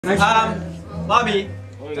Bobby,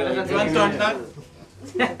 Wordsworth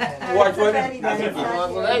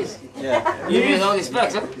McAndrew. Yeah. You use all these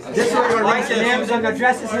specs, huh? This is where you write the names on the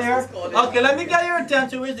dresses here. Okay, let me get your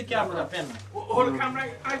attention. Where's the camera, pen? Hold the camera.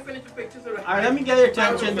 I finish the pictures already. Alright, let me get your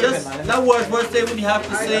attention. Just let Wordsworth say what you have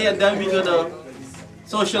to say, and then we're gonna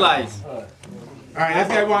socialize. Alright, let's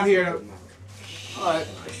get one here. Alright,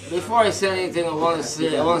 before I say anything, I want to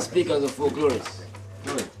speak as a folklorist.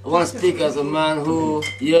 I want to speak as a man who,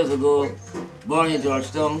 years ago, born in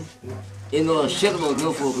Georgetown, he know a shit about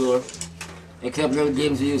no folklore, except little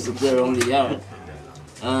games we used to play around the yard.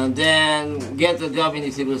 And then get a job in the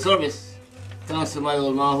civil service, thanks to my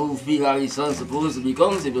old man who feel how his son supposed to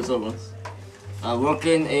become civil servants. I'm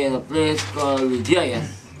working in a place called the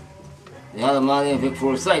GIS. They had a man named Vic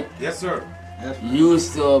Forsyth. Yes, sir. He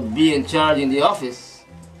used to be in charge in the office.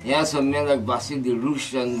 He had some men like Basil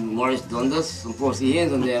DeRouche and Maurice Dundas, some Percy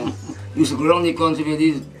Haynes and them. Used to go around the country with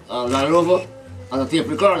these Land Rover and a tape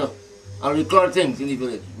recorder and record things in the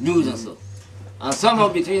village, news and stuff. And somehow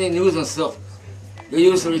between the news and stuff, they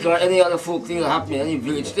used to record any other folk thing that happened, any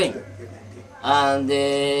village thing. And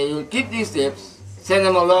you would keep these tapes, send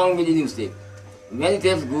them along with the news tape. Many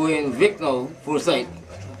tapes go in. Vic now, Forsyth,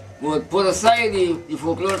 would put aside the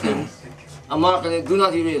folklore things and mark it, do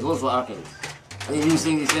not erase, hold for archives. And the news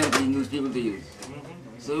things they send to the news people to use.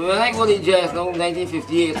 So when I go to jazz now,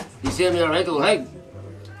 1958, he said me a right old hide.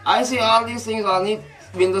 I see all these things on the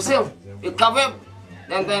windowsill. It covered.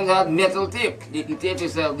 Sometimes they had metal tape. The tape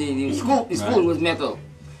itself, the spool was metal.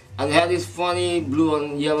 And they had this funny blue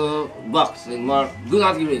and yellow box and mark, do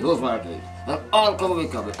not erase, hold for archives. And all covered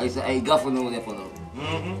with cover. I said, I got for no there for now.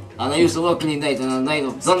 And I used to work in the night, and at night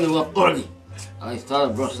I've done the work early. And I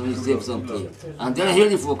started brushing these tapes and playing. And then I hear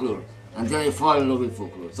the folklore. And then I fall in love with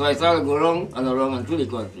folklore. So I started to go around and through the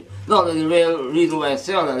country. Now, the real reason why I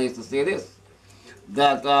say all that is to say this.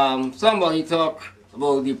 That somebody talked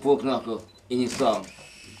about the pork knuckle in his song.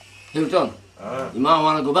 Hilton, the man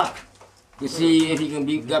want to go back to see if he can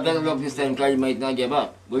get better luck this time, because he might not get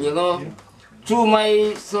back. But you know, through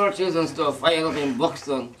my searches and stuff, I ended up in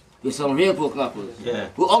Buxton with some real pork knuckles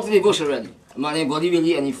who out of the bush already. A man named Buddy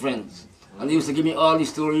Willie and his friends. And they used to give me all these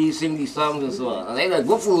stories, sing these songs and so on. And I like,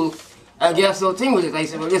 go fool. I guess the thing with it, I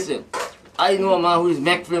said, well listen, I know a man who is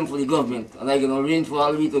make film for the government, and I can arrange for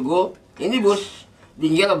all of you to go in the bush, we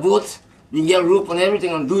can get a boat, we can get a rope and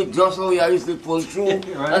everything, and do it just how we used to pull through, and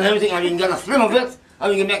everything, and we can get a film of it,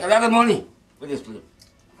 and we can make a lot of money for this film.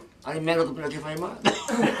 And the men looked at me like, if I'm mad.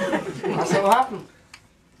 I said, what happened?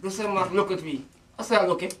 They said, Mark, look at me. I said, I'm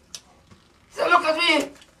looking. He said, look at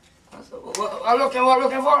me. I said, what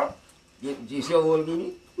looking for? Do you see how old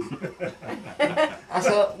me? I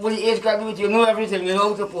said, what the age got to do with you? You know everything, you know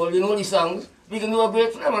how to pull, you know the songs. We can do a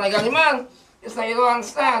great film. And I got the man. It's like, you don't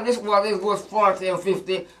understand. This water goes 40 and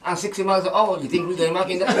 50 and 60 miles an hour. You think we're going back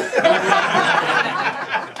in that?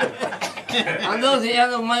 And those the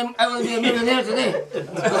end of my, I will be a millionaire today.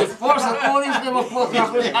 But the force of all these little folk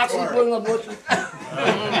knuckles actually pulling a boat. So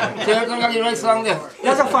you're going to get the right song there.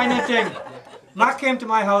 That's a funny thing. Mark came to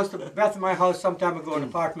my house, to Beth in my house some time ago, an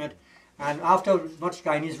apartment. And after much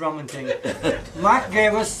Chinese ramen thing, Mark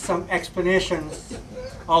gave us some explanations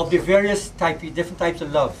of the various different types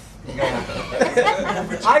of love.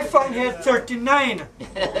 I found here 39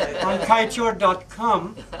 on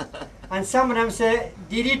kiteshore.com, and some of them say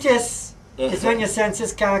diritis is when your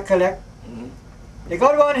senses can't collect. They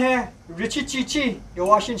got one here, Richie Chichi, you're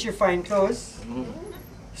washing your fine clothes.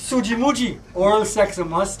 Sujimuji, oral sex a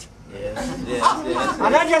must. Yes.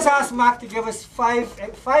 And I just asked Mark to give us five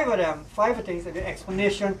things, the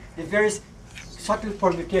explanation, the various subtle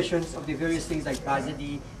permutations of the various things like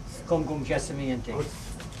Razadi, Gum Jessamy and things.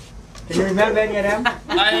 Can you remember any of them?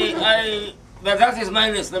 But that is my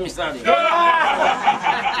list, let me start it.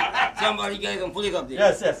 Somebody guys can put it up there.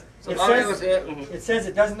 Yes. So it says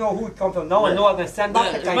it doesn't know who it comes from. Now I know I'm going to send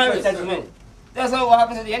back the time. That's how what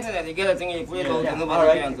happens to the internet. You get a thing and you put it out and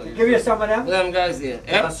nobody can tell you. Give you some of them? Them guys there.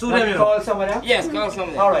 Call some of them? Yes, call some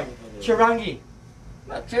of them. Alright. Chirangi.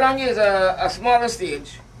 Chirangi is a smaller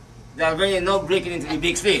stage that when you're not breaking into the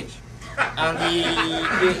big stage. And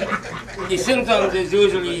the symptoms is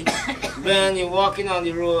usually when you're walking on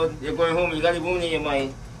the road, you're going home, you got the woman in your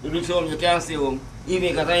mind, you reach home, you can't stay home. Even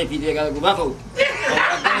if you can't repeat, you gotta go back out.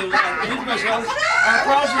 And reach my house and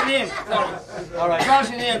cross your name. Alright. Cross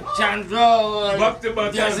your name, Chandra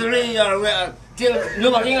or Desiree or till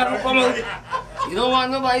nobody can come out. You don't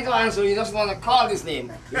want nobody to answer, you just want to call this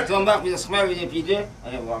name. You come back with a smile with your PJ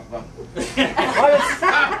and you walk back.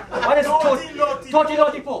 What is Toti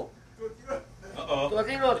Loti Po?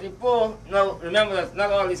 Totally poor. Now remember that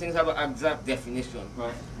not all these things have an exact definition,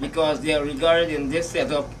 Right. because they are regarded in this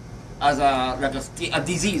setup as a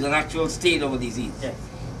disease, an actual state of a disease. Yes.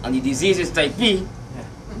 And the disease is type B,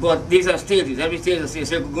 but these are stages. Every stage is a stage.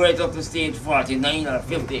 So you could go right up to stage 49 or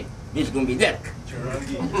 50, which is going to be death.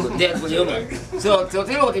 So death for the human. So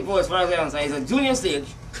Totally, as far as I understand, is a junior stage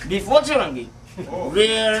before Chirangi,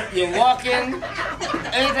 where you walk in,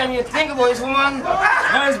 anytime you think about this woman,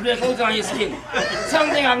 hers break out on your skin.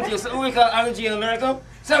 Something happens to you, so we call allergy in America.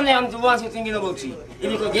 Something happens to once you're thinking about she.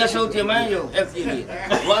 If you could get out your mind, you'll help you.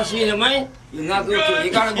 Once she in your mind, you're not going to.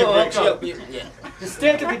 You gotta go up, she up. Yeah. The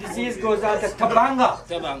state of the disease goes on to Tabanga.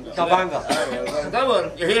 Tabanga. Tabanga. Well, that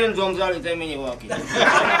one, you're hearing drums all the time when you walk in.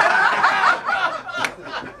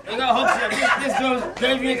 You got hooks here. This drum's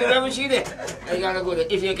carrying you to wherever she did. And you gotta go there.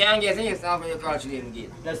 If you can't get in, you stop and you call she name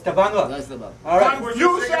again. That's Tabanga. That's the bug. All right.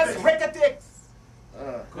 Confucius Recatics.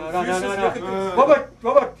 No. What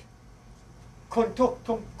about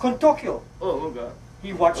Contokyo? Oh God.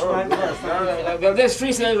 He watched man first. Well, there's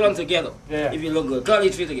three cells run together. Yeah. If you look good. Call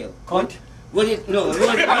each three together. Cunt. What it? No.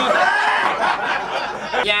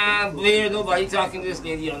 Yeah, where nobody talking to this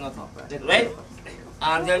lady or not talking. Right?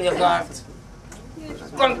 And then you got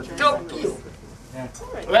Contokyo. Yeah.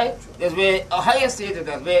 Right? There's where a higher state of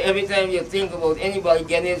that, where every time you think about anybody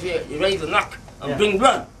getting in here, you're ready to knock and bring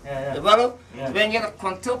blood. Yeah. You follow? Yeah. When you get a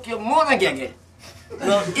Contokyo more than get.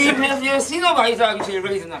 No, even if you see nobody talking to you, you're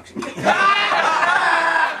ready to knock you.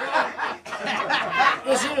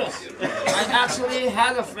 No, serious. I actually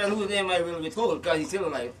had a friend whose name I will withhold because he's still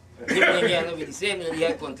alive. Living again with the same lady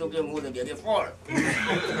had Contokyo more than get for.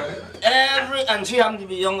 And she happened to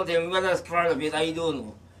be younger than me, whether it's part of it, I don't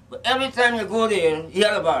know. But every time you go there, he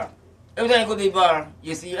had a bar. Every time you go to the bar,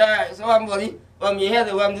 you see, so somebody, when you hear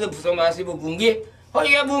the one to somebody say, Bungi. How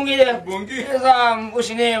you get Bungi there? Bungi? What's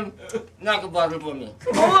your name? Knock a bottle for me.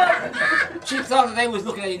 She thought that I was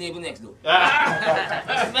looking at the neighbor next door.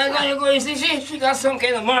 When you go, you see, she got some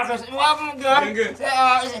kind of markers. What happened, girl?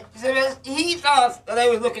 She said, well, he thought that I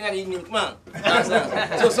was looking at the milkman.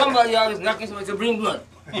 So somebody always knocking somebody to bring blood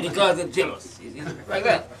because they're jealous. It's like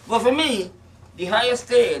that. But for me, the highest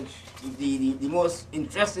stage, the most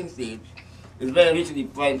interesting stage, is very rich to the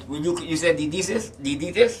point. When you said the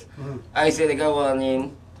Ditis, I said I got one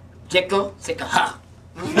named Jekko Sekaha.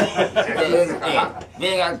 When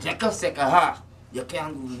you got Jekko Sekaha, you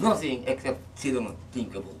can't do nothing except sit down and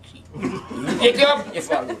think about she. You pick you up, you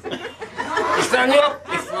fall over. You stand you up,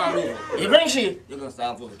 you fall over. You bring she, you're going to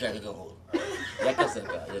stand for the cat to go home. Jekko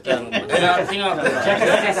Sekaha, you can't do anything else. Thank you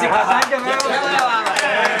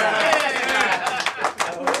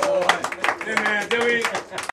very much.